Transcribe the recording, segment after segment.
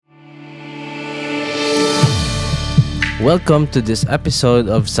Welcome to this episode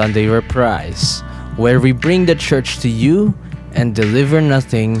of Sunday Reprise, where we bring the church to you and deliver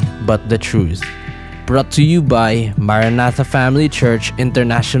nothing but the truth. Brought to you by Maranatha Family Church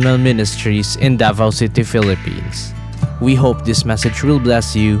International Ministries in Davao City, Philippines. We hope this message will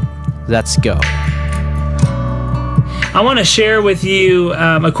bless you. Let's go. I want to share with you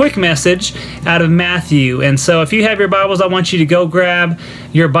a quick message out of Matthew. And so if you have your Bibles, I want you to go grab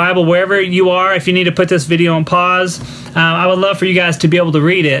your Bible wherever you are. If you need to put this video on pause, I would love for you guys to be able to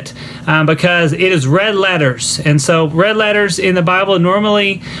read it because it is red letters. And so red letters in the Bible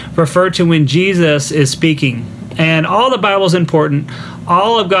normally refer to when Jesus is speaking. And all the Bible is important.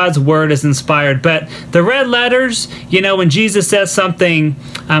 All of God's Word is inspired. But the red letters, when Jesus says something,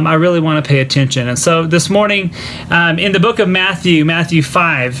 I really want to pay attention. And so this morning, in the book of Matthew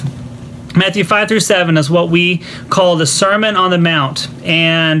 5, Matthew 5 through 7 is what we call the Sermon on the Mount.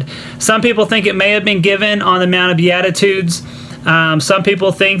 And some people think it may have been given on the Mount of Beatitudes. Some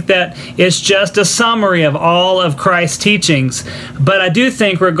people think that it's just a summary of all of Christ's teachings. But I do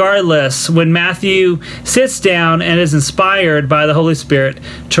think, regardless, when Matthew sits down and is inspired by the Holy Spirit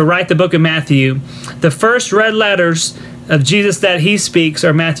to write the book of Matthew, the first red letters of Jesus that he speaks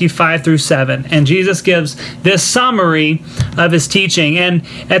are Matthew 5 through 7. And Jesus gives this summary of his teaching. And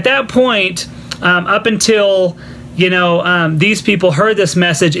at that point, up until these people heard this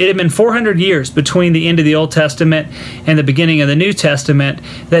message, it had been 400 years between the end of the Old Testament and the beginning of the New Testament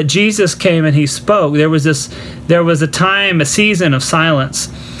that Jesus came and he spoke. There was a time, a season of silence.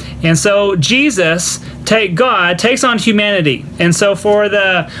 And so God takes on humanity. And so for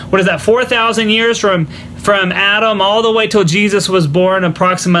 4,000 years from Adam all the way till Jesus was born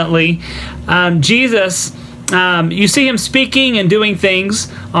approximately, Jesus, you see him speaking and doing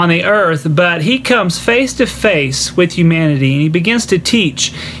things on the earth, but he comes face to face with humanity and he begins to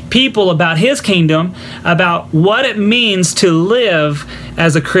teach people about his kingdom, about what it means to live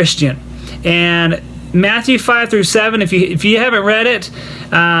as a Christian. And Matthew 5 through 7, if you haven't read it,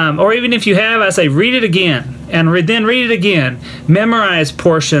 or even if you have, I say read it again, and then read it again. Memorize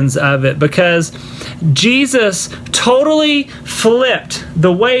portions of it, because Jesus totally flipped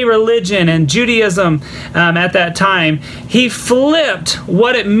the way religion and Judaism at that time. He flipped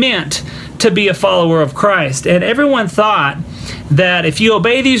what it meant to be a follower of Christ. And everyone thought that if you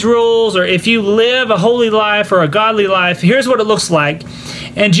obey these rules, or if you live a holy life or a godly life, here's what it looks like.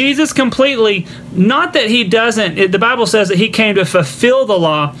 And Jesus completely, not that he doesn't, the Bible says that he came to fulfill the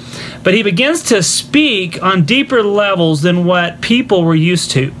law, but he begins to speak on deeper levels than what people were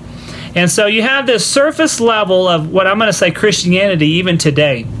used to. And so you have this surface level of what I'm going to say Christianity even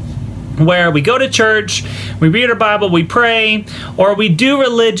today, where we go to church, we read our Bible, we pray, or we do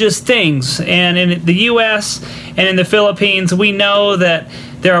religious things. And in the U.S. and in the Philippines, we know that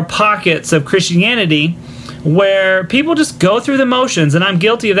there are pockets of Christianity where people just go through the motions, and I'm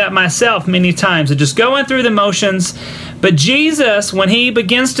guilty of that myself many times, of just going through the motions. But Jesus, when he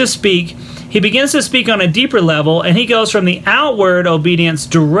begins to speak on a deeper level, and he goes from the outward obedience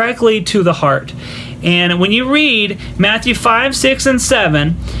directly to the heart. And when you read Matthew 5, 6, and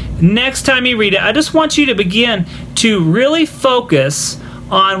 7, next time you read it, I just want you to begin to really focus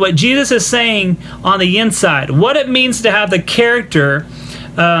on what Jesus is saying on the inside, what it means to have the character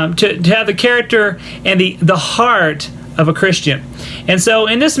to have the character and the heart of a Christian. And so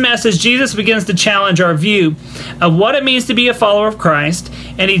in this message, Jesus begins to challenge our view of what it means to be a follower of Christ,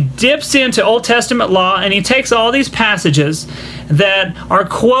 and he dips into Old Testament law, and he takes all these passages that are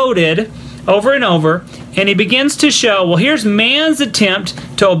quoted over and over, and he begins to show, well, here's man's attempt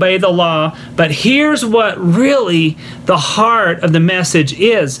to obey the law, but here's what really the heart of the message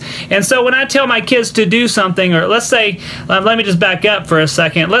is. And so when I tell my kids to do something, or let's say, let me just back up for a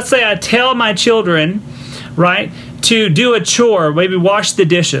second. Let's say I tell my children, right, to do a chore, maybe wash the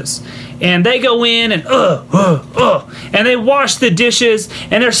dishes. And they go in and and they wash the dishes,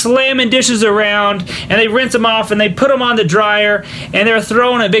 and they're slamming dishes around, and they rinse them off, and they put them on the dryer, and they're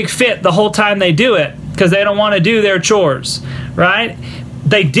throwing a big fit the whole time they do it because they don't want to do their chores, right?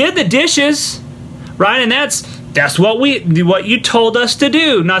 They did the dishes, right? And that's what you told us to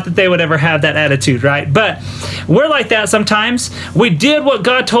do. Not that they would ever have that attitude, right? But we're like that sometimes. We did what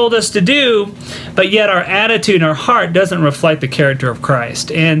God told us to do, but yet our attitude and our heart doesn't reflect the character of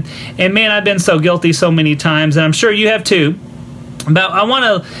Christ. And man, I've been so guilty so many times, and I'm sure you have too. But I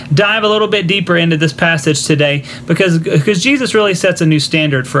want to dive a little bit deeper into this passage today because Jesus really sets a new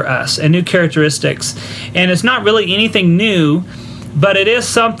standard for us and new characteristics. And it's not really anything new, but it is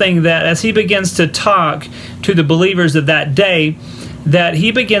something that as he begins to talk to the believers of that day, that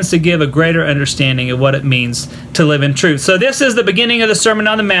he begins to give a greater understanding of what it means to live in truth. So this is the beginning of the Sermon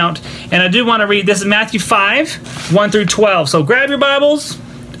on the Mount, and I do want to read, this is Matthew 5, 1 through 12. So grab your Bibles,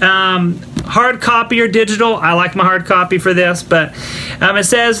 hard copy or digital. I like my hard copy for this, but it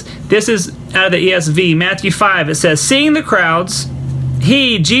says, this is out of the ESV, Matthew 5, it says, seeing the crowds,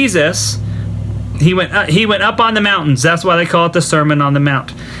 he, Jesus, he went up on the mountains. That's why they call it the Sermon on the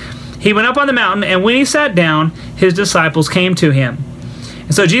Mount. He went up on the mountain, and when he sat down, his disciples came to him.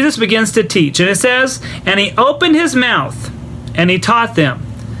 And so Jesus begins to teach, and it says, and he opened his mouth, and he taught them,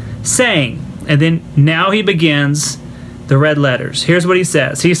 saying, and then now he begins the red letters. Here's what he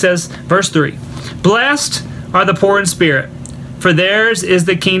says. He says, verse 3, blessed are the poor in spirit, for theirs is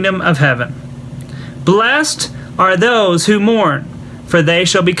the kingdom of heaven. Blessed are those who mourn, for they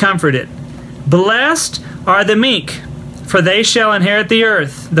shall be comforted. Blessed are the meek, for they shall inherit the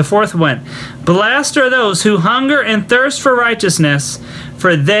earth. The fourth one, blessed are those who hunger and thirst for righteousness,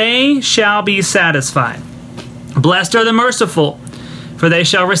 for they shall be satisfied. Blessed are the merciful, for they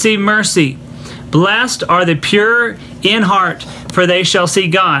shall receive mercy. Blessed are the pure in heart, for they shall see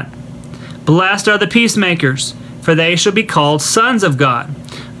God. Blessed are the peacemakers, for they shall be called sons of God.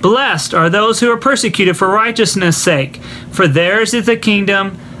 Blessed are those who are persecuted for righteousness' sake, for theirs is the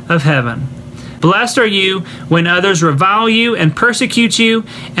kingdom of heaven. Blessed are you when others revile you and persecute you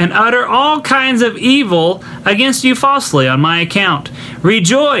and utter all kinds of evil against you falsely on my account.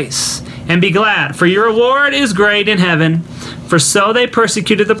 Rejoice and be glad, for your reward is great in heaven, for so they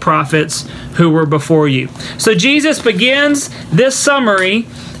persecuted the prophets who were before you. So Jesus begins this summary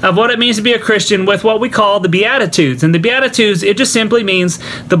of what it means to be a Christian with what we call the Beatitudes. And the Beatitudes, it just simply means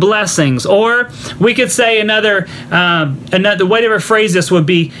the blessings. Or we could say another way to phrase this would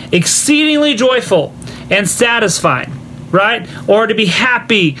be exceedingly joyful and satisfied, right? Or to be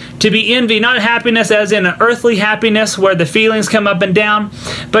happy, to be envy, not happiness as in an earthly happiness where the feelings come up and down,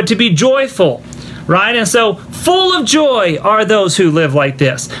 but to be joyful, right? And so full of joy are those who live like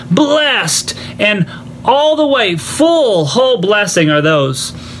this. Blessed and all the way full, whole blessing are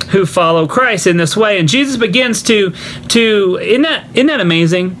those who follow Christ in this way. And Jesus begins to isn't that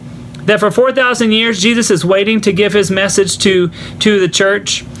amazing? That for 4,000 years, Jesus is waiting to give his message to the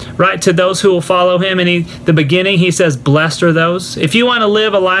church, right? To those who will follow him. And the beginning, he says, blessed are those. If you want to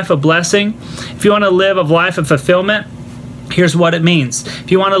live a life of blessing, if you want to live a life of fulfillment, here's what it means.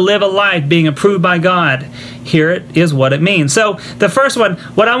 If you want to live a life being approved by God, here it is what it means. So the first one,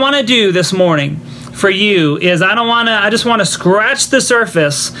 what I want to do this morning for you is I just want to scratch the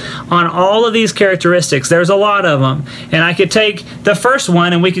surface on all of these characteristics. There's a lot of them. And I could take the first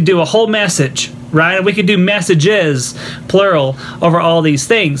one and we could do a whole message, right? And we could do messages, plural, over all these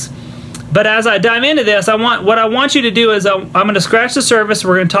things. But as I dive into this, what I want you to do is I'm going to scratch the surface.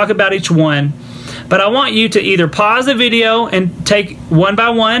 We're going to talk about each one. But I want you to either pause the video and take one by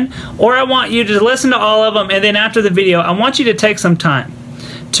one, or I want you to listen to all of them, and then after the video, I want you to take some time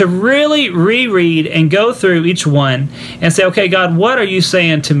to really reread and go through each one and say, okay, God, what are you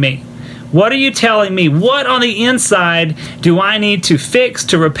saying to me? What are you telling me? What on the inside do I need to fix,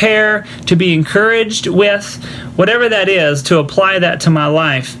 to repair, to be encouraged with? Whatever that is, to apply that to my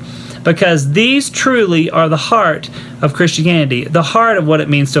life. Because these truly are the heart of Christianity, the heart of what it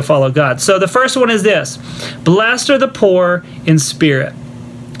means to follow God. So the first one is this: blessed are the poor in spirit.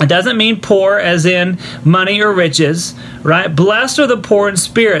 It doesn't mean poor as in money or riches, right? Blessed are the poor in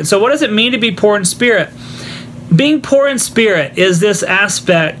spirit. So what does it mean to be poor in spirit? Being poor in spirit is this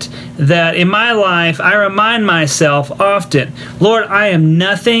aspect that in my life I remind myself often, Lord, I am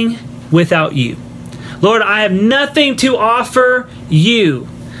nothing without you. Lord, I have nothing to offer you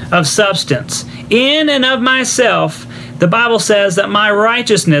of substance. In and of myself, the Bible says that my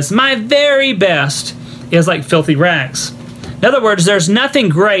righteousness, my very best, is like filthy rags. In other words, there's nothing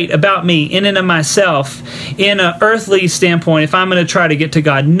great about me in and of myself in an earthly standpoint if I'm going to try to get to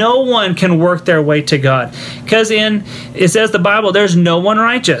God. No one can work their way to God. Because it says the Bible, there's no one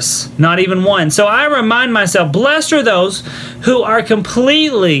righteous, not even one. So I remind myself, blessed are those who are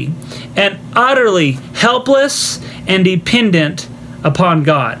completely and utterly helpless and dependent upon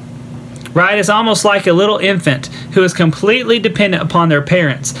God. Right? It's almost like a little infant who is completely dependent upon their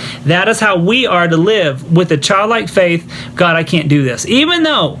parents. That is how we are to live with a childlike faith. God, I can't do this. Even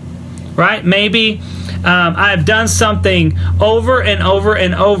though, right, maybe I've done something over and over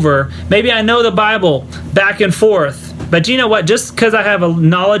and over. Maybe I know the Bible back and forth. But you know what? Just because I have a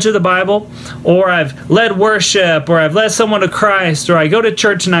knowledge of the Bible, or I've led worship, or I've led someone to Christ, or I go to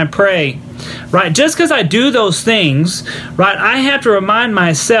church and I pray, right? Just because I do those things, right, I have to remind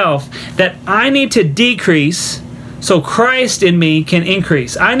myself that I need to decrease so Christ in me can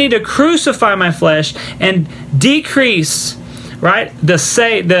increase. I need to crucify my flesh and decrease, right?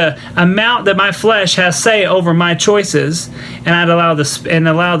 The amount that my flesh has say over my choices, and I'd allow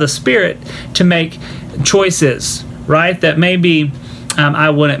the Spirit to make choices, right? That maybe I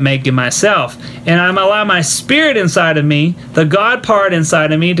wouldn't make it myself. And I'm allow my spirit inside of me, the God part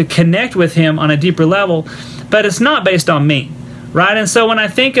inside of me, to connect with Him on a deeper level. But it's not based on me, right? And so when I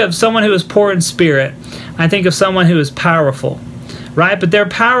think of someone who is poor in spirit, I think of someone who is powerful, right? But they're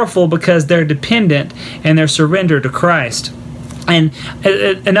powerful because they're dependent and they're surrendered to Christ. And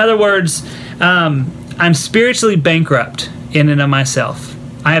in other words, I'm spiritually bankrupt in and of myself.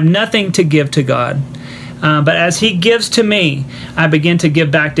 I have nothing to give to God. But as He gives to me, I begin to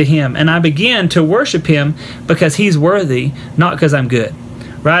give back to Him. And I begin to worship Him because He's worthy, not because I'm good.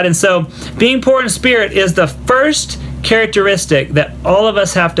 Right? And so being poor in spirit is the first characteristic that all of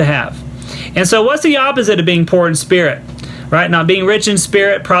us have to have. And so what's the opposite of being poor in spirit? Right? Not being rich in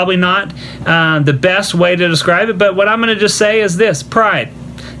spirit, probably not the best way to describe it. But what I'm going to just say is this: pride,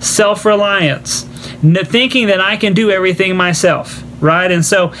 self-reliance, thinking that I can do everything myself. Right? And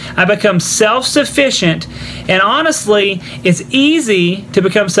so I become self-sufficient. And honestly, it's easy to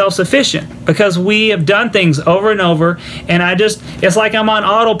become self-sufficient because we have done things over and over. And it's like I'm on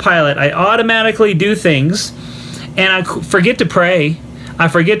autopilot. I automatically do things and I forget to pray. I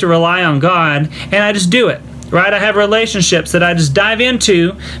forget to rely on God, and I just do it. Right? I have relationships that I just dive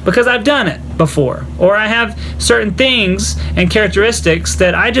into because I've done it before. Or I have certain things and characteristics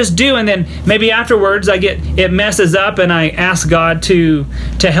that I just do, and then maybe afterwards it messes up and I ask God to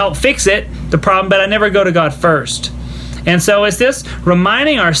help fix the problem, but I never go to God first. And so it's this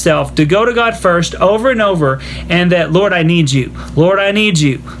reminding ourselves to go to God first over and over, and that, Lord, I need you. Lord, I need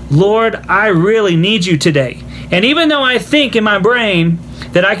you. Lord, I really need you today. And even though I think in my brain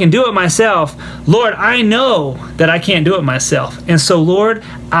that I can do it myself, Lord, I know that I can't do it myself. And so, Lord,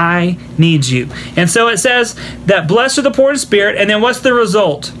 I need you. And so it says that blessed are the poor in spirit, and then what's the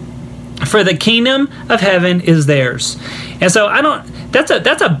result? For the kingdom of heaven is theirs. And so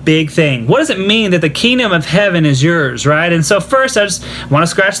that's a big thing. What does it mean that the kingdom of heaven is yours, right? And so first, I just want to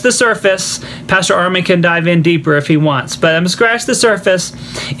scratch the surface. Pastor Armin can dive in deeper if he wants, but I'm going to scratch the surface.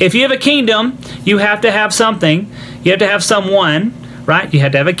 If you have a kingdom, you have to have something. You have to have someone, right? You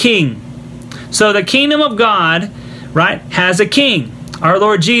have to have a king. So the kingdom of God, right, has a king. Our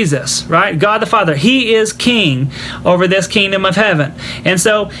Lord Jesus, right? God the Father. He is king over this kingdom of heaven. And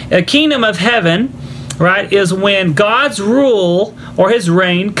so a kingdom of heaven, right, is when God's rule or His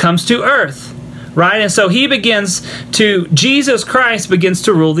reign comes to earth, right? And so Jesus Christ begins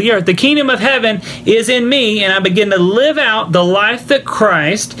to rule the earth. The kingdom of heaven is in me, and I begin to live out the life that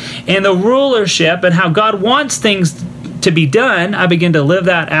Christ and the rulership and how God wants things to be done. I begin to live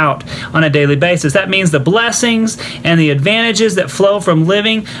that out on a daily basis. That means the blessings and the advantages that flow from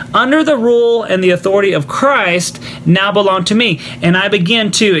living under the rule and the authority of Christ now belong to me. And I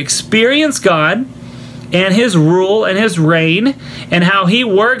begin to experience God and His rule and His reign and how He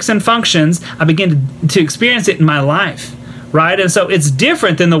works and functions. I begin to experience it in my life. Right? And so it's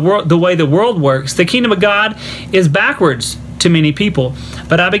different than the way the world works. The kingdom of God is backwards to many people.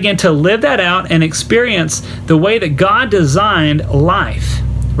 But I began to live that out and experience the way that God designed life,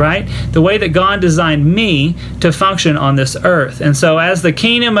 right? The way that God designed me to function on this earth. And so as the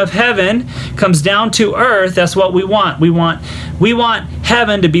kingdom of heaven comes down to earth, that's what we want. We want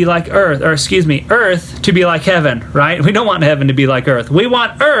heaven to be like earth, earth to be like heaven, right? We don't want heaven to be like earth. We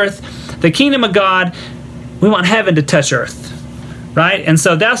want earth, the kingdom of God, we want heaven to touch earth. Right? And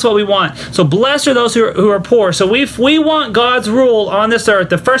so that's what we want. So blessed are those who are poor. So if we want God's rule on this earth,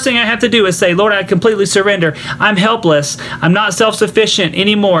 the first thing I have to do is say, Lord, I completely surrender. I'm helpless. I'm not self-sufficient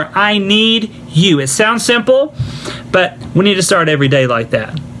anymore. I need you. It sounds simple, but we need to start every day like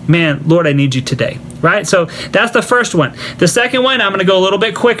that. Man, Lord, I need you today. Right? So that's the first one. The second one, I'm going to go a little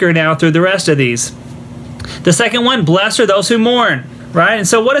bit quicker now through the rest of these. The second one, blessed are those who mourn. Right? And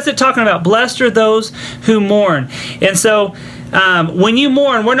so what is it talking about? Blessed are those who mourn. And so when you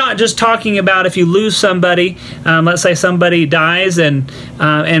mourn, we're not just talking about if you lose somebody. Let's say somebody dies and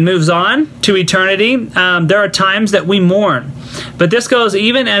moves on to eternity. There are times that we mourn. But this goes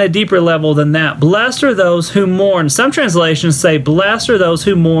even at a deeper level than that. Blessed are those who mourn. Some translations say, blessed are those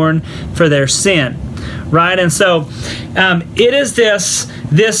who mourn for their sin. Right? And so it is this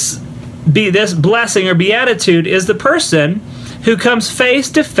blessing or beatitude is the person who comes face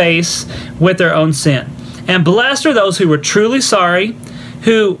to face with their own sin. And blessed are those who are truly sorry,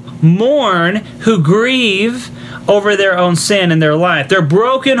 who mourn, who grieve over their own sin in their life. They're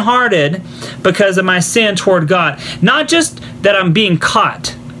brokenhearted because of my sin toward God. Not just that I'm being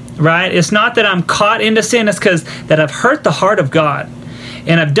caught, right? It's not that I'm caught into sin. It's because that I've hurt the heart of God.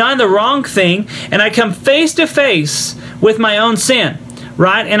 and I've done the wrong thing, and I come face to face with my own sin,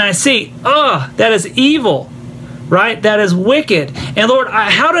 right? And I see, oh, that is evil, right? That is wicked. And Lord,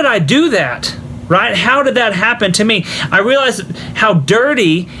 how did I do that? Right? How did that happen to me? I realize how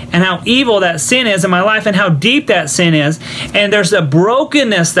dirty and how evil that sin is in my life and how deep that sin is. And there's a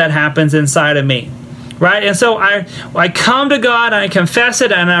brokenness that happens inside of me. Right? And so I come to God, I confess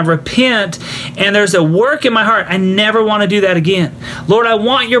it, and I repent, and there's a work in my heart. I never want to do that again. Lord, I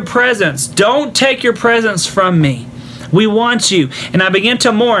want your presence. Don't take your presence from me. We want you. And I begin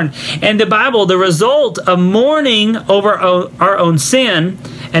to mourn. And the Bible, the result of mourning over our own sin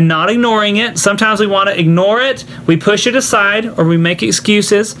and not ignoring it. Sometimes we want to ignore it. We push it aside or we make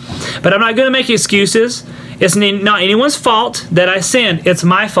excuses. But I'm not going to make excuses. It's not anyone's fault that I sinned. It's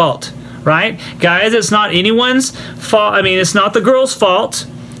my fault, right? Guys, it's not anyone's fault. I mean, it's not the girl's fault,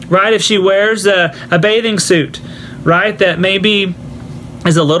 right? If she wears a bathing suit, right? That maybe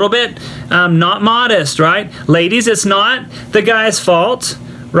is a little bit not modest, right? Ladies, it's not the guy's fault,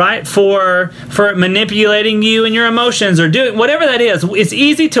 right? For manipulating you and your emotions or doing whatever that is. It's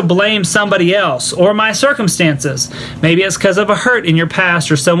easy to blame somebody else or my circumstances. Maybe it's because of a hurt in your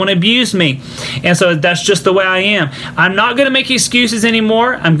past or someone abused me. And so that's just the way I am. I'm not going to make excuses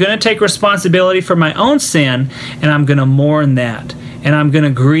anymore. I'm going to take responsibility for my own sin, and I'm going to mourn that. And I'm going to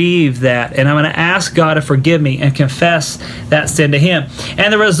grieve that. And I'm going to ask God to forgive me and confess that sin to Him.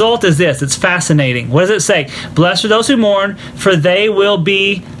 And the result is this. It's fascinating. What does it say? Blessed are those who mourn, for they will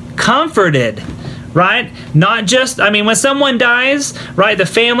be comforted. Right? Not just, I mean, when someone dies, right, the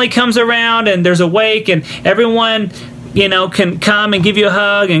family comes around and there's a wake and everyone, can come and give you a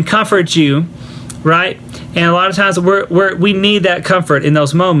hug and comfort you. Right? And a lot of times we need that comfort in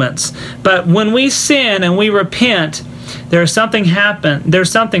those moments. But when we sin and we repent, there's something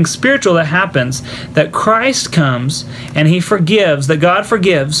spiritual that happens, that Christ comes and He forgives, that God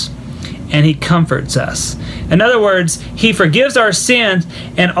forgives, and He comforts us. In other words, He forgives our sins,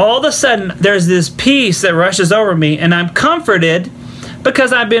 and all of a sudden there's this peace that rushes over me, and I'm comforted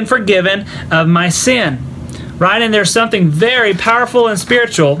because I've been forgiven of my sin. Right? And there's something very powerful and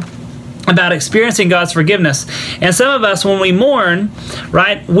spiritual about experiencing God's forgiveness. And some of us, when we mourn,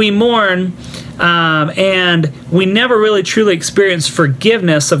 right, we mourn and we never really truly experience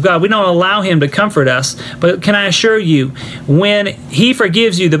forgiveness of God. We don't allow Him to comfort us. But can I assure you, when He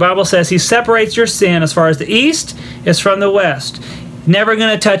forgives you, the Bible says He separates your sin as far as the east is from the west. Never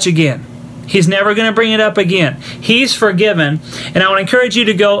going to touch again. He's never going to bring it up again. He's forgiven. And I want to encourage you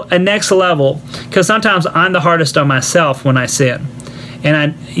to go a next level, because sometimes I'm the hardest on myself when I sin.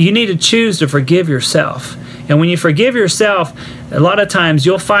 And you need to choose to forgive yourself. And when you forgive yourself, a lot of times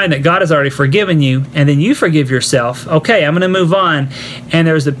you'll find that God has already forgiven you, and then you forgive yourself. Okay, I'm going to move on, and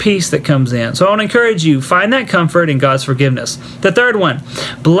there's a peace that comes in. So I want to encourage you, find that comfort in God's forgiveness. The third one,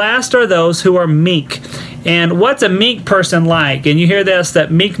 blessed are those who are meek. And what's a meek person like? And you hear this,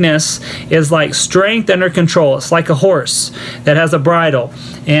 that meekness is like strength under control. It's like a horse that has a bridle.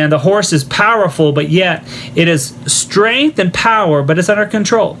 And the horse is powerful, but yet it is strength and power, but it's under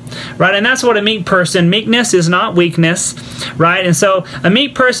control. Right? And that's what a meek person, meekness is not weakness. Right? And so a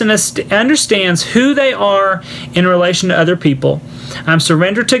meek person understands who they are in relation to other people. I'm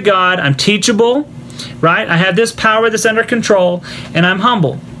surrendered to God. I'm teachable. Right? I have this power that's under control, and I'm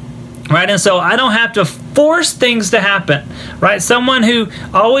humble. Right? And so I don't have to force things to happen. Right? Someone who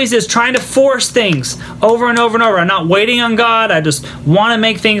always is trying to force things over and over and over. I'm not waiting on God. I just want to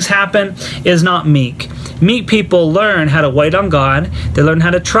make things happen is not meek. Meek people learn how to wait on God. They learn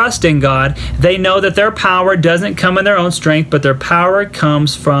how to trust in God. They know that their power doesn't come in their own strength, but their power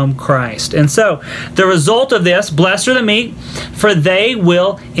comes from Christ. And so the result of this, blessed are the meek, for they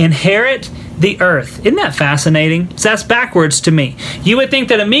will inherit the earth. Isn't that fascinating? So that's backwards to me. You would think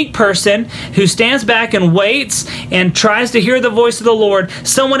that a meek person who stands back and waits and tries to hear the voice of the Lord,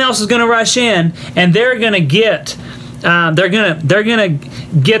 someone else is going to rush in and they're going to get the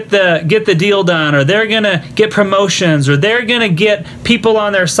deal done, or they're going to get promotions, or they're going to get people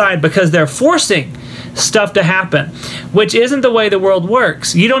on their side because they're forcing stuff to happen, which isn't the way the world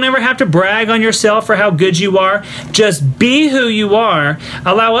works. You don't ever have to brag on yourself for how good you are. Just be who you are.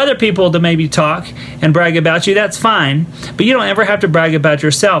 Allow other people to maybe talk and brag about you. That's fine. But you don't ever have to brag about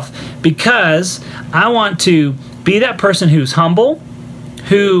yourself, because I want to be that person who's humble,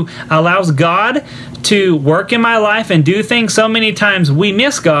 who allows God to work in my life and do things. So many times we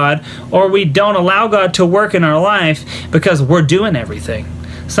miss God, or we don't allow God to work in our life because we're doing everything.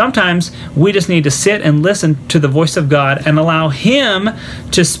 Sometimes we just need to sit and listen to the voice of God and allow Him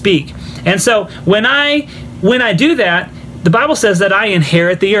to speak. And so when I do that, the Bible says that I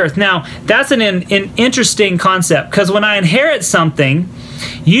inherit the earth. Now, that's an interesting concept, because when I inherit something,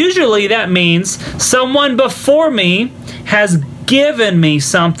 usually that means someone before me has given me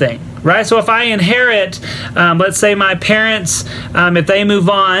something, right? So if I inherit, let's say my parents, if they move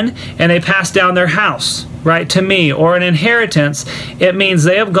on and they pass down their house, right, to me, or an inheritance, it means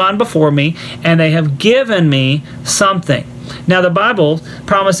they have gone before me and they have given me something. Now, the Bible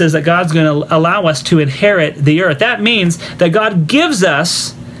promises that God's going to allow us to inherit the earth. That means that God gives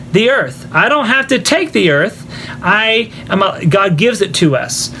us the earth. I don't have to take the earth. God gives it to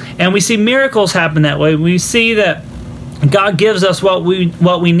us. And we see miracles happen that way. We see that God gives us what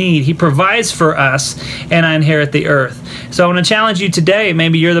we need. He provides for us, and I inherit the earth. So I want to challenge you today.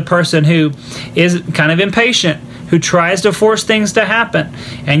 Maybe you're the person who is kind of impatient, who tries to force things to happen.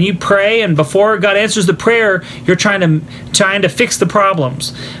 And you pray, and before God answers the prayer, you're trying to fix the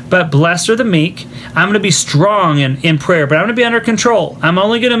problems. But blessed are the meek. I'm going to be strong in prayer, but I'm going to be under control. I'm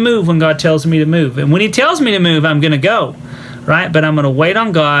only going to move when God tells me to move. And when He tells me to move, I'm going to go. Right? But I'm going to wait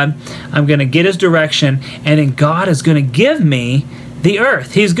on God. I'm going to get His direction. And then God is going to give me the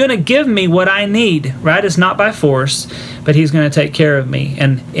earth. He's going to give me what I need. Right? It's not by force, but He's going to take care of me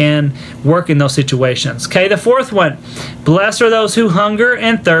and work in those situations. Okay, the fourth one. Blessed are those who hunger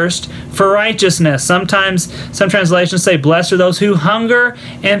and thirst for righteousness. Sometimes some translations say, blessed are those who hunger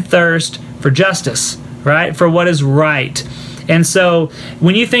and thirst for justice. Right? For what is right. And so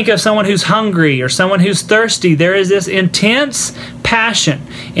when you think of someone who's hungry or someone who's thirsty, there is this intense passion,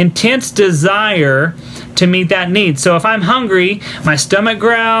 intense desire to meet that need. So if I'm hungry, my stomach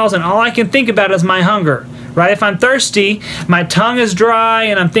growls and all I can think about is my hunger. Right? If I'm thirsty, my tongue is dry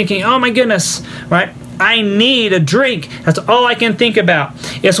and I'm thinking, oh my goodness, right? I need a drink. That's all I can think about.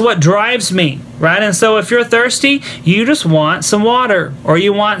 It's what drives me, right? And so if you're thirsty, you just want some water, or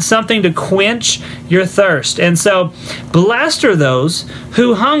you want something to quench your thirst. And so blessed are those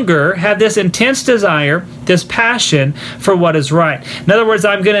who hunger, have this intense desire, this passion for what is right. In other words,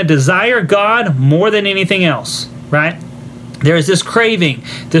 I'm going to desire God more than anything else, right? There is this craving,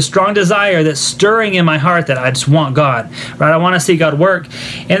 this strong desire that's stirring in my heart that I just want God, right? I want to see God work.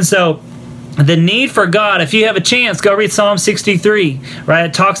 And so the need for God, if you have a chance, go read Psalm 63, right?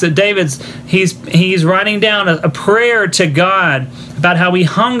 It talks that he's writing down a prayer to God about how he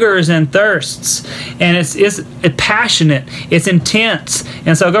hungers and thirsts. And it's passionate, it's intense.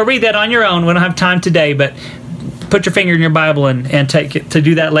 And so go read that on your own. We don't have time today, but put your finger in your Bible and take it to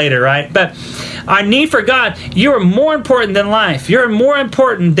do that later, right? But our need for God, you are more important than life. You're more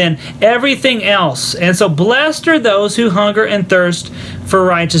important than everything else. And so blessed are those who hunger and thirst for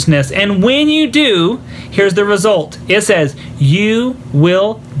righteousness. And when you do, here's the result. It says, you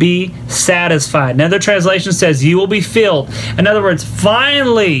will be satisfied. Another translation says, you will be filled. In other words,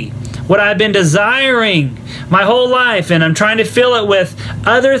 finally, what I've been desiring my whole life, and I'm trying to fill it with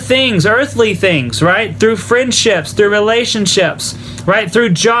other things, earthly things, right? Through friendships, through relationships, right? Through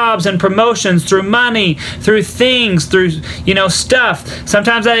jobs and promotions, through money, through things, through, stuff.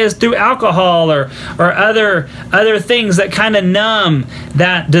 Sometimes that is through alcohol or other things that kind of numb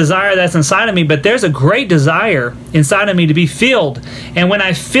that desire that's inside of me. But there's a great desire inside of me to be filled. And when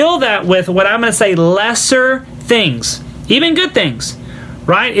I fill that with what I'm going to say lesser things, even good things,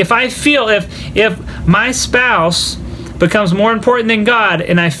 right? If I feel, if my spouse becomes more important than God,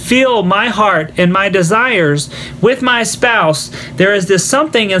 and I feel my heart and my desires with my spouse, there is this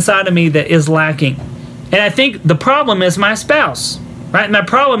something inside of me that is lacking. And I think the problem is my spouse, right? My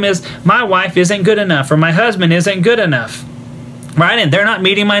problem is my wife isn't good enough, or my husband isn't good enough, right? And they're not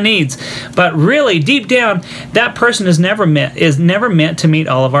meeting my needs. But really, deep down, that person is never meant to meet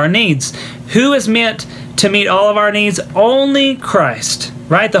all of our needs. Who is meant to meet all of our needs? Only Christ,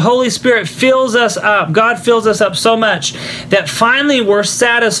 right? The Holy Spirit fills us up. God fills us up so much that finally we're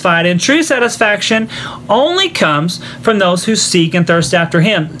satisfied. And true satisfaction only comes from those who seek and thirst after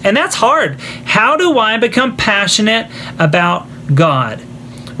Him. And that's hard. How do I become passionate about God?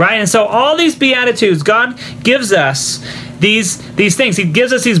 Right? And so all these Beatitudes, God gives us these things. He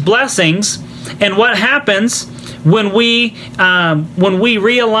gives us these blessings. And what happens when we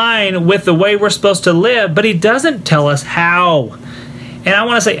realign with the way we're supposed to live, but He doesn't tell us how. And I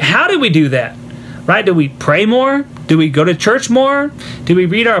want to say, how do we do that? Right? Do we pray more? Do we go to church more? Do we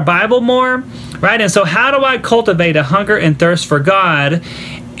read our Bible more? Right? And so how do I cultivate a hunger and thirst for God?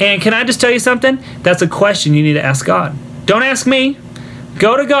 And can I just tell you something? That's a question you need to ask God. Don't ask me.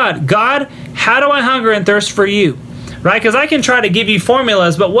 Go to God. God, how do I hunger and thirst for You? Right? Because I can try to give you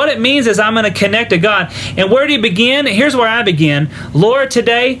formulas, but what it means is I'm going to connect to God. And where do you begin? Here's where I begin. Lord,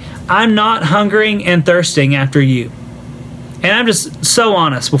 today I'm not hungering and thirsting after You. And I'm just so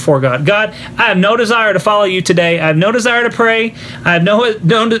honest before God. God, I have no desire to follow you today. I have no desire to pray. I have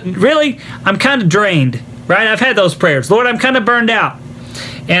really, I'm kind of drained, right? I've had those prayers. Lord, I'm kind of burned out.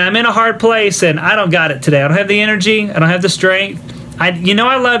 And I'm in a hard place, and I don't got it today. I don't have the energy. I don't have the strength. I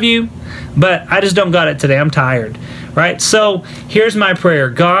love you, but I just don't got it today. I'm tired, right? So here's my prayer.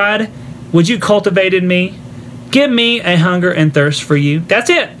 God, would you cultivate in me? Give me a hunger and thirst for you. That's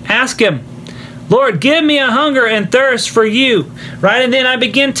it. Ask him. Lord, give me a hunger and thirst for you, right? And then I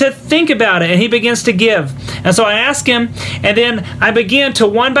begin to think about it, and he begins to give. And so I ask him, and then I begin to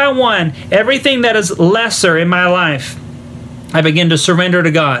one by one, everything that is lesser in my life, I begin to surrender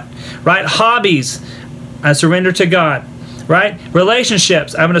to God, right? Hobbies, I surrender to God, right?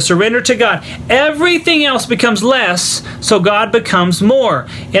 Relationships, I'm going to surrender to God. Everything else becomes less, so God becomes more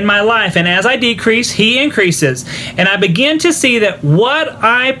in my life. And as I decrease, he increases. And I begin to see that what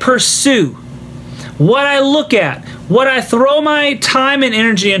I pursue, what I look at, what I throw my time and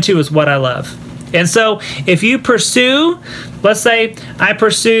energy into is what I love. And so if you pursue, let's say I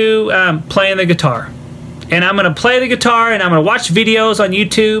pursue playing the guitar. And I'm going to play the guitar, and I'm going to watch videos on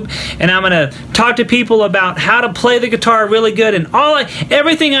YouTube, and I'm going to talk to people about how to play the guitar really good. And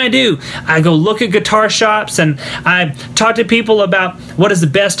everything I do, I go look at guitar shops, and I talk to people about what is the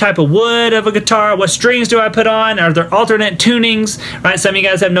best type of wood of a guitar, what strings do I put on, are there alternate tunings, right? Some of you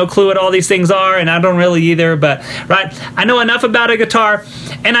guys have no clue what all these things are, and I don't really either, but right, I know enough about a guitar,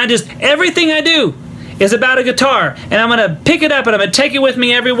 and everything I do is about a guitar, and I'm going to pick it up and I'm going to take it with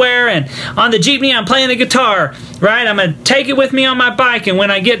me everywhere, and on the jeepney I'm playing the guitar, right? I'm going to take it with me on my bike, and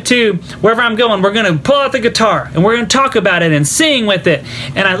when I get to wherever I'm going, we're going to pull out the guitar and we're going to talk about it and sing with it.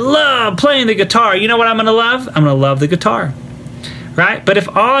 And I love playing the guitar. You know what I'm going to love? I'm going to love the guitar, right? But if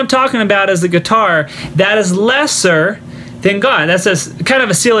all I'm talking about is the guitar, that is lesser than God. That's kind of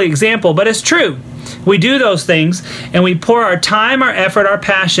a silly example, but it's true. We do those things, and we pour our time, our effort, our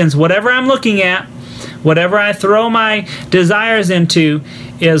passions, whatever I'm looking at, whatever I throw my desires into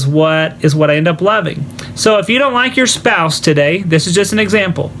is what I end up loving. So if you don't like your spouse today, this is just an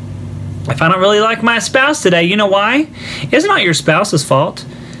example. If I don't really like my spouse today, you know why? It's not your spouse's fault.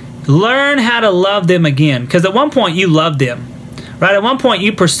 Learn how to love them again, because at one point you loved them. Right? At one point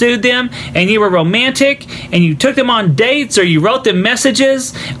you pursued them, and you were romantic, and you took them on dates, or you wrote them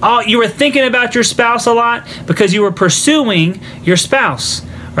messages. You were thinking about your spouse a lot because you were pursuing your spouse.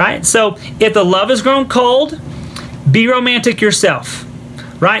 Right? So if the love has grown cold, be romantic yourself.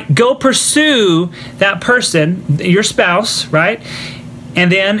 Right? Go pursue that person, your spouse, right? And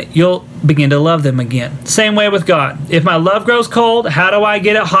then you'll begin to love them again. Same way with God. If my love grows cold, how do I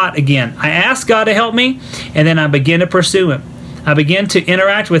get it hot again? I ask God to help me, and then I begin to pursue him. I begin to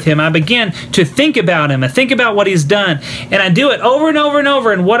interact with him. I begin to think about him. I think about what he's done. And I do it over and over and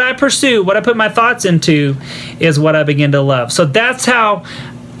over. And what I pursue, what I put my thoughts into, is what I begin to love. So that's how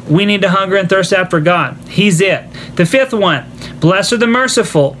we need to hunger and thirst after God. He's it. The fifth one, blessed are the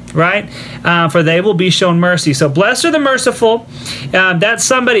merciful, right? For they will be shown mercy. So blessed are the merciful. That's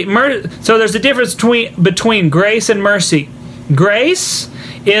somebody. So there's a difference between grace and mercy. Grace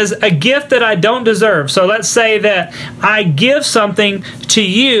is a gift that I don't deserve. So let's say that I give something to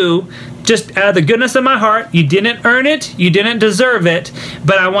you just out of the goodness of my heart. You didn't earn it. You didn't deserve it.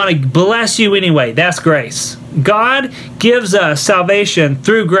 But I want to bless you anyway. That's grace. God gives us salvation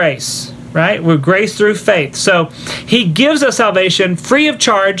through grace, right? We're grace through faith. So he gives us salvation free of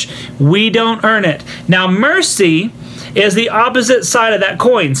charge. We don't earn it. Now mercy is the opposite side of that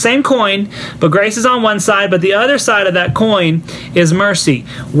coin. Same coin, but grace is on one side, but the other side of that coin is mercy.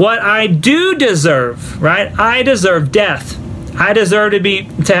 What I do deserve, right? I deserve death. I deserve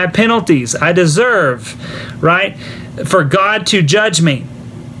to have penalties. I deserve, right, for God to judge me.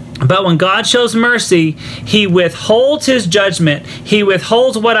 But when God shows mercy, he withholds his judgment. He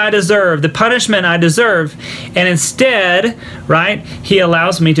withholds what I deserve, the punishment I deserve. And instead, right, he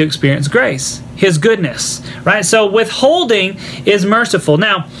allows me to experience grace, his goodness, right? So withholding is merciful.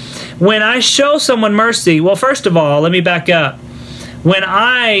 Now, when I show someone mercy, well, first of all, let me back up.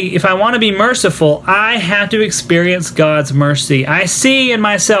 If I want to be merciful, I have to experience God's mercy. I see in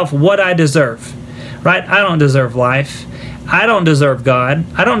myself what I deserve, right? I don't deserve life. I don't deserve God.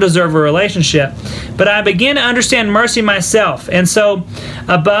 I don't deserve a relationship. But I begin to understand mercy myself. And so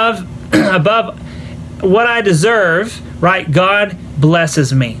above what I deserve, right, God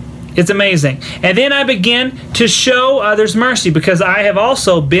blesses me. It's amazing. And then I begin to show others mercy because I have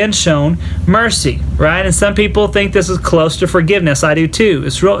also been shown mercy, right? And some people think this is close to forgiveness. I do too.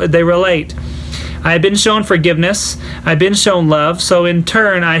 They relate. I've been shown forgiveness. I've been shown love. So in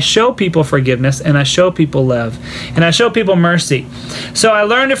turn, I show people forgiveness, and I show people love, and I show people mercy. So I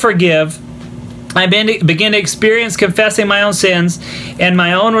learn to forgive, I begin to experience confessing my own sins and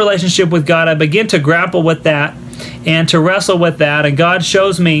my own relationship with God. I begin to grapple with that and to wrestle with that. And God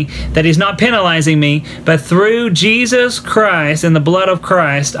shows me that He's not penalizing me, but through Jesus Christ and the blood of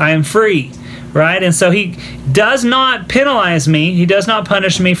Christ, I am free. Right? And so He does not penalize me. He does not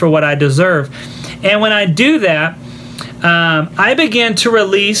punish me for what I deserve. And when I do that, I begin to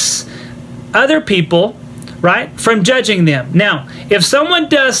release other people, right, from judging them. Now, if someone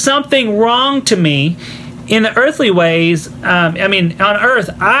does something wrong to me in the earthly ways, on earth,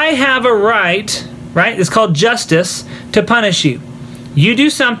 I have a right, it's called justice, to punish you. You do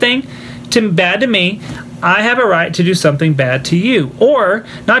something bad to me, I have a right to do something bad to you. Or,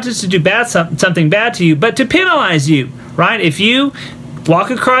 not just to do something bad to you, but to penalize you, right? If you walk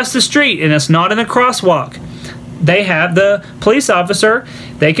across the street and it's not in the crosswalk, they have the police officer,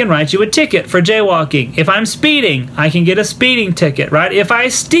 they can write you a ticket for jaywalking. If I'm speeding, I can get a speeding ticket, right? If I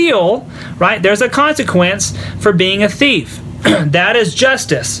steal, right, there's a consequence for being a thief. That is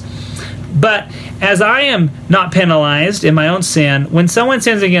justice. But as I am not penalized in my own sin, when someone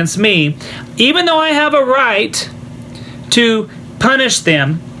sins against me, even though I have a right to punish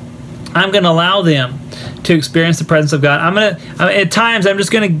them, I'm going to allow them to experience the presence of God. At times, I'm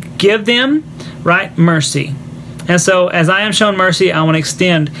just going to give them, right, mercy. And so, as I am shown mercy, I want to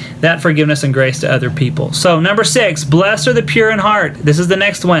extend that forgiveness and grace to other people. So, number 6, blessed are the pure in heart. This is the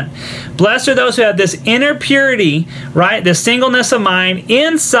next one. Blessed are those who have this inner purity, right? The singleness of mind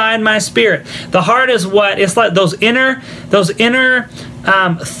inside my spirit. The heart is what? It's like those inner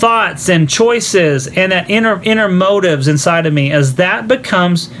thoughts and choices and that inner motives inside of me. As that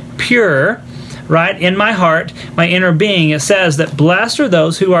becomes pure, right, in my heart, my inner being, it says that blessed are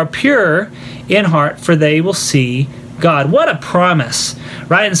those who are pure in heart, for they will see God. What a promise,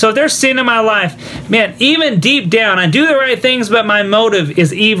 right? And so if there's sin in my life, man, even deep down, I do the right things, but my motive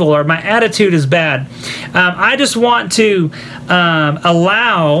is evil or my attitude is bad. I just want to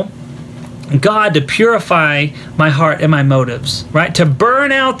allow God to purify my heart and my motives, right? To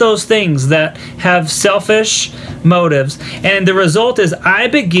burn out those things that have selfish motives. And the result is I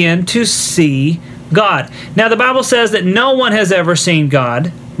begin to see God. Now, the Bible says that no one has ever seen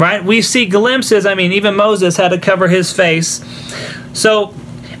God, right? We see glimpses. Even Moses had to cover his face. So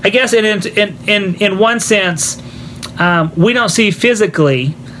I guess in one sense, we don't see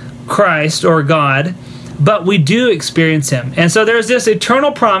physically Christ or God, but we do experience Him. And so there's this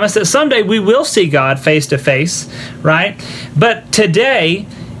eternal promise that someday we will see God face to face, right? But today,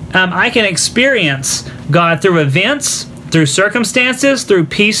 I can experience God through events, through circumstances, through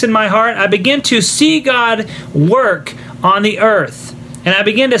peace in my heart. I begin to see God work on the earth. And I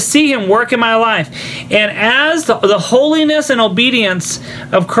begin to see Him work in my life. And as the holiness and obedience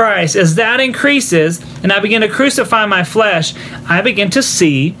of Christ, as that increases, and I begin to crucify my flesh, I begin to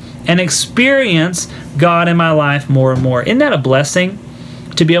see and experience God in my life more and more. Isn't that a blessing?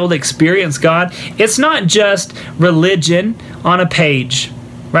 To be able to experience God? It's not just religion on a page,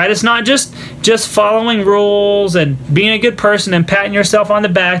 right? It's not just following rules and being a good person and patting yourself on the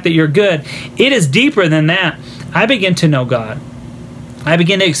back that you're good. It is deeper than that. I begin to know God. I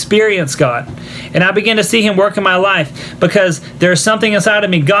begin to experience God. And I begin to see Him work in my life because there's something inside of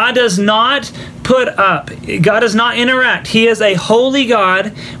me. God does not put up. God does not interact. He is a holy God,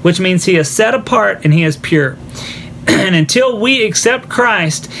 which means He is set apart and He is pure. And until we accept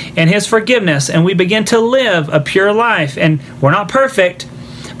Christ and His forgiveness and we begin to live a pure life, and we're not perfect,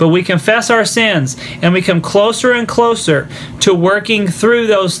 but we confess our sins and we come closer and closer to working through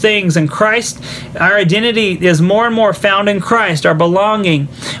those things. And Christ, our identity is more and more found in Christ, our belonging.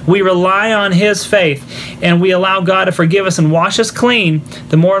 We rely on His faith and we allow God to forgive us and wash us clean.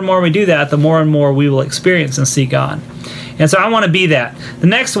 The more and more we do that, the more and more we will experience and see God. And so I want to be that. The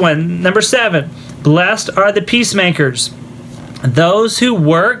next one, number 7, blessed are the peacemakers, those who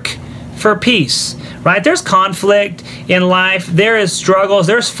work for peace. Right? There's conflict in life. There is struggles.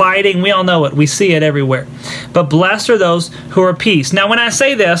 There's fighting. We all know it. We see it everywhere. But blessed are those who are peace. Now, when I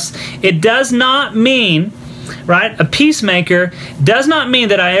say this, it does not mean, right? A peacemaker does not mean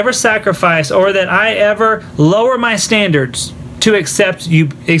that I ever sacrifice or that I ever lower my standards to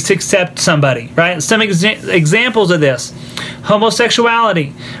accept somebody, right? Some examples of this.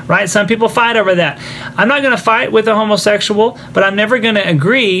 Homosexuality, right? Some people fight over that. I'm not going to fight with a homosexual, but I'm never going to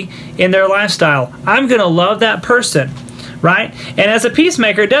agree in their lifestyle. I'm going to love that person, right? And as a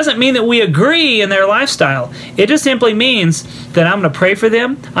peacemaker, it doesn't mean that we agree in their lifestyle. It just simply means that I'm going to pray for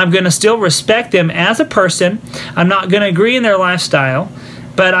them. I'm going to still respect them as a person. I'm not going to agree in their lifestyle,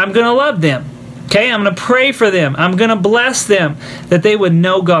 but I'm going to love them. Okay, I'm going to pray for them. I'm going to bless them that they would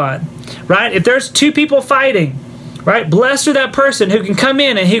know God, right? If there's two people fighting, Right? Blessed are that person who can come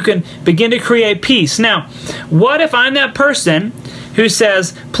in and who can begin to create peace. Now, what if I'm that person who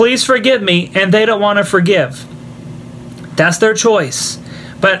says, please forgive me, and they don't want to forgive? That's their choice.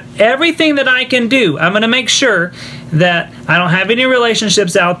 But everything that I can do, I'm going to make sure that I don't have any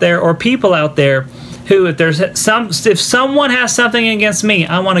relationships out there or people out there who, if someone has something against me,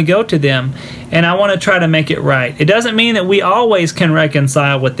 I want to go to them and I want to try to make it right. It doesn't mean that we always can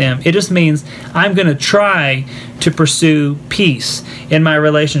reconcile with them. It just means I'm going to try to pursue peace in my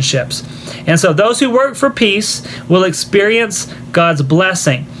relationships. And so those who work for peace will experience God's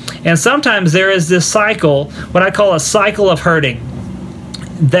blessing. And sometimes there is this cycle, what I call a cycle of hurting.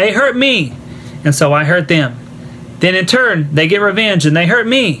 They hurt me, and so I hurt them. Then in turn, they get revenge, and they hurt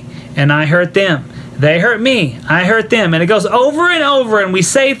me, and I hurt them. They hurt me, I hurt them. And it goes over and over, and we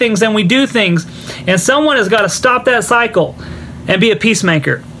say things and we do things, and someone has got to stop that cycle and be a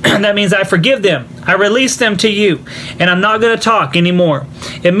peacemaker. That means I forgive them. I release them to you, and I'm not going to talk anymore.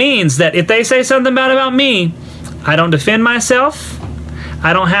 It means that if they say something bad about me, I don't defend myself.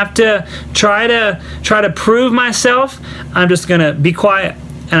 I don't have to try to prove myself. I'm just going to be quiet,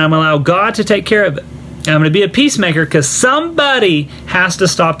 and I'm going to allow God to take care of it. And I'm going to be a peacemaker because somebody has to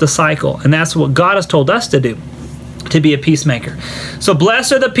stop the cycle. And that's what God has told us to do, to be a peacemaker. So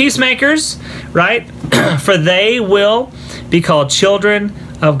blessed are the peacemakers, right? For they will be called children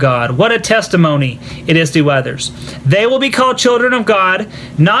of God. What a testimony it is to others. They will be called children of God,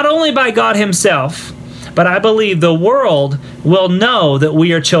 not only by God himself, but I believe the world will know that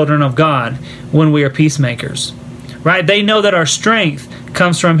we are children of God when we are peacemakers, right? They know that our strength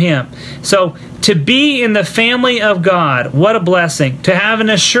comes from him. So to be in the family of God, what a blessing. To have an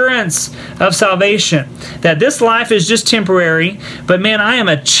assurance of salvation, that this life is just temporary, but man, I am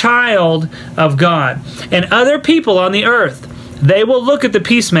a child of God. And other people on the earth, they will look at the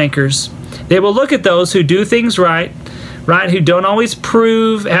peacemakers. They will look at those who do things right, who don't always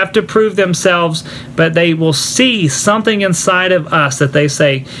have to prove themselves, but they will see something inside of us that they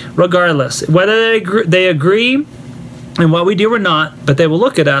say, regardless, whether they agree in what we do or not, but they will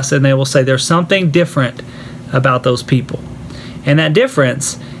look at us and they will say there's something different about those people. And that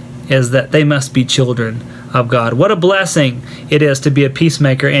difference is that they must be children of God. What a blessing it is to be a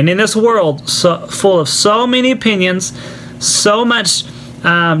peacemaker. And in this world full of so many opinions, so much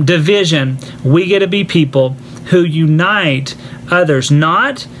division, we get to be people who unite others,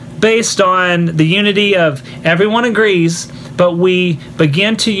 not based on the unity of everyone agrees, but we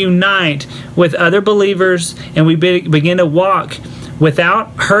begin to unite with other believers, and we begin to walk without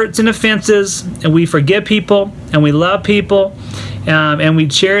hurts and offenses, and we forgive people, and we love people, and we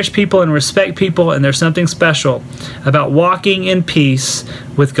cherish people and respect people, and there's something special about walking in peace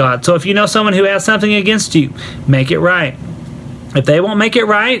with God. So if you know someone who has something against you, make it right. If they won't make it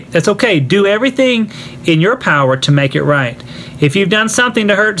right, that's okay. Do everything in your power to make it right. If you've done something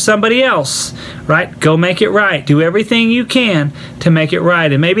to hurt somebody else, right, go make it right. Do everything you can to make it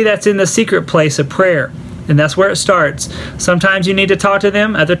right. And maybe that's in the secret place of prayer. And that's where it starts. Sometimes you need to talk to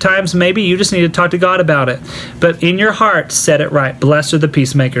them. Other times, maybe you just need to talk to God about it. But in your heart, set it right. Blessed are the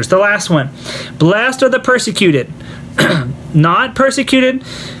peacemakers. The last one. Blessed are the persecuted. Not persecuted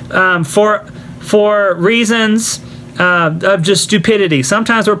for reasons of just stupidity.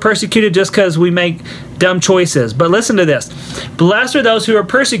 Sometimes we're persecuted just because we make dumb choices. But listen to this. Blessed are those who are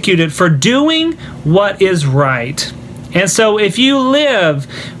persecuted for doing what is right. And so if you live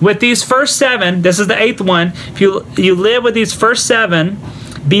with these first 7, this is the 8th one, if you live with these first 7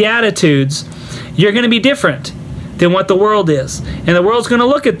 Beatitudes, you're going to be different than what the world is. And the world's going to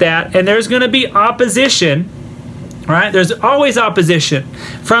look at that, and there's going to be opposition, right? There's always opposition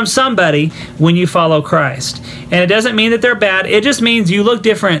from somebody when you follow Christ. And it doesn't mean that they're bad. It just means you look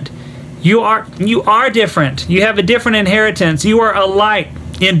different. You are different. You have a different inheritance. You are a light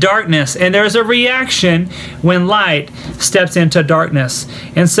in darkness, and there's a reaction when light steps into darkness.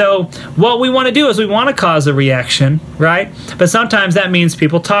 And so what we want to do is we want to cause a reaction, right? But sometimes that means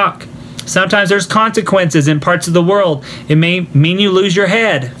people talk. Sometimes there's consequences in parts of the world. It may mean you lose your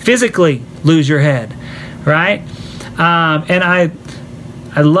head, physically lose your head, right? And I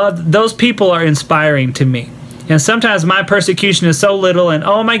love, those people are inspiring to me. And sometimes my persecution is so little, and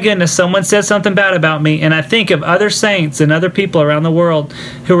oh my goodness, someone said something bad about me, and I think of other saints and other people around the world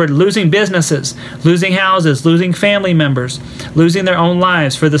who are losing businesses, losing houses, losing family members, losing their own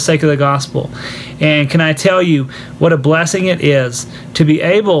lives for the sake of the gospel. And can I tell you what a blessing it is to be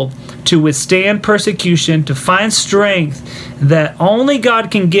able to withstand persecution, to find strength that only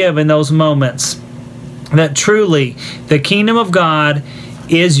God can give in those moments, that truly the kingdom of God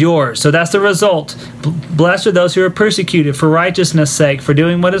is yours. So that's the result. Blessed are those who are persecuted for righteousness' sake, for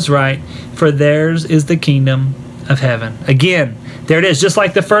doing what is right, for theirs is the kingdom of heaven. Again, there it is, just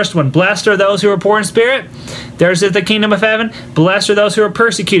like the first one. Blessed are those who are poor in spirit. Theirs is the kingdom of heaven. Blessed are those who are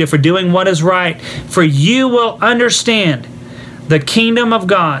persecuted for doing what is right. For you will understand the kingdom of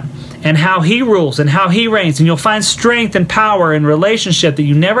God and how He rules and how He reigns. And you'll find strength and power and relationship that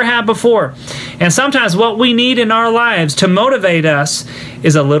you never had before. And sometimes what we need in our lives to motivate us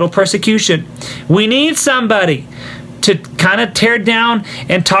is a little persecution. We need somebody to kind of tear down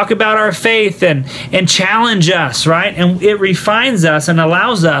and talk about our faith and challenge us, right? And it refines us and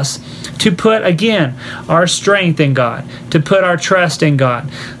allows us to put, again, our strength in God, to put our trust in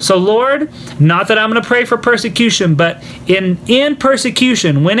God. So Lord, not that I'm going to pray for persecution, but in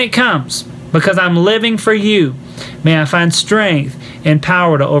persecution, when it comes, because I'm living for you, may I find strength and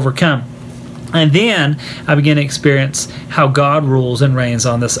power to overcome. And then I begin to experience how God rules and reigns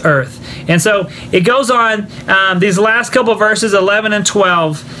on this earth. And so it goes on, these last couple verses, 11 and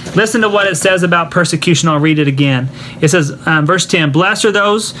 12. Listen to what it says about persecution. I'll read it again. It says, verse 10, Blessed are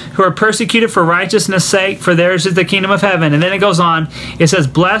those who are persecuted for righteousness' sake, for theirs is the kingdom of heaven. And then it goes on. It says,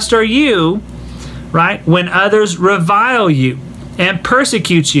 Blessed are you, right, when others revile you and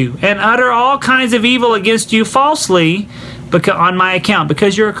persecute you and utter all kinds of evil against you falsely on my account,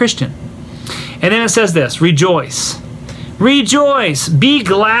 because you're a Christian. And then it says this, Rejoice, rejoice, be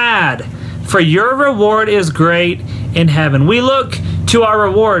glad, for your reward is great in heaven. We look to our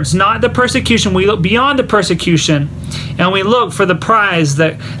rewards, not the persecution. We look beyond the persecution, and we look for the prize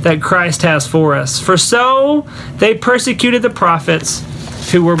that Christ has for us. For so they persecuted the prophets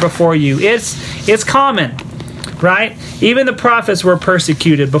who were before you. It's common, right? Even the prophets were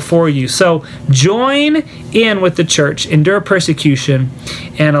persecuted before you. So join in with the church, endure persecution,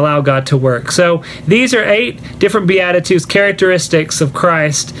 and allow God to work. So these are 8 different Beatitudes, characteristics of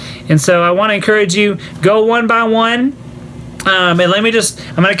Christ. And so I want to encourage you, go one by one. And I'm going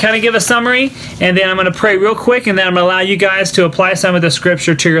to kind of give a summary, and then I'm going to pray real quick, and then I'm going to allow you guys to apply some of the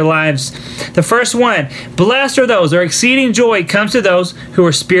scripture to your lives. The first one, blessed are those, or exceeding joy comes to those who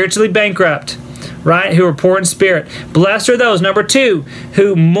are spiritually bankrupt, right? Who are poor in spirit. Blessed are those, number 2,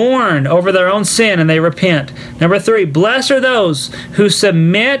 who mourn over their own sin and they repent. Number 3, blessed are those who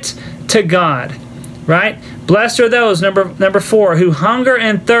submit to God, right? Blessed are those, number 4, who hunger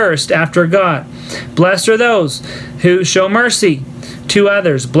and thirst after God. Blessed are those who show mercy to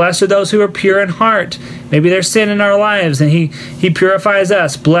others. Blessed are those who are pure in heart. Maybe there's sin in our lives and He purifies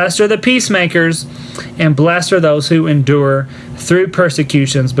us. Blessed are the peacemakers, and blessed are those who endure through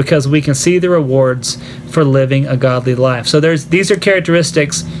persecutions, because we can see the rewards for living a godly life. So these are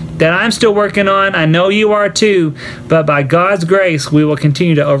characteristics that I'm still working on. I know you are too, but by God's grace, we will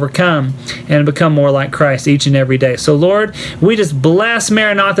continue to overcome and become more like Christ each and every day. So Lord, we just bless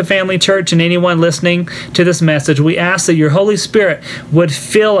Maranatha Family Church and anyone listening to this message. We ask that your Holy Spirit would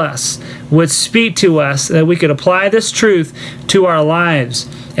fill us, would speak to us, that we could apply this truth to our lives,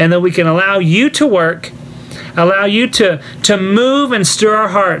 and that we can allow you to work, allow you to move and stir our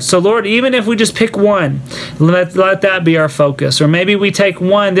hearts. So Lord, even if we just pick one, let that be our focus. Or maybe we take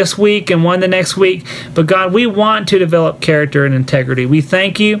one this week and one the next week. But God, we want to develop character and integrity. We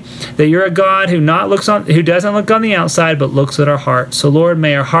thank you that you're a God who doesn't look on the outside, but looks at our hearts. So Lord,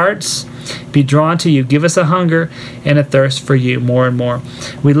 may our hearts be drawn to you. Give us a hunger and a thirst for you more and more.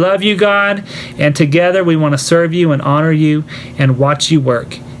 We love you, God, and together we want to serve you and honor you and watch you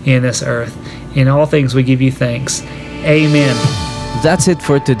work in this earth. In all things we give you thanks. Amen. That's it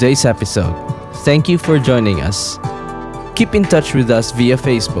for today's episode. Thank you for joining us. Keep in touch with us via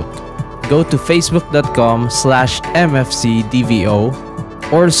Facebook. Go to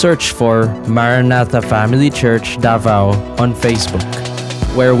facebook.com/mfcdvo or search for Maranatha Family Church Davao on Facebook,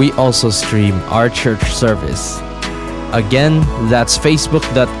 where we also stream our church service. Again, that's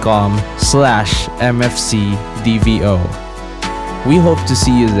facebook.com/mfcdvo. We hope to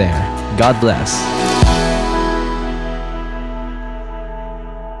see you there. God bless.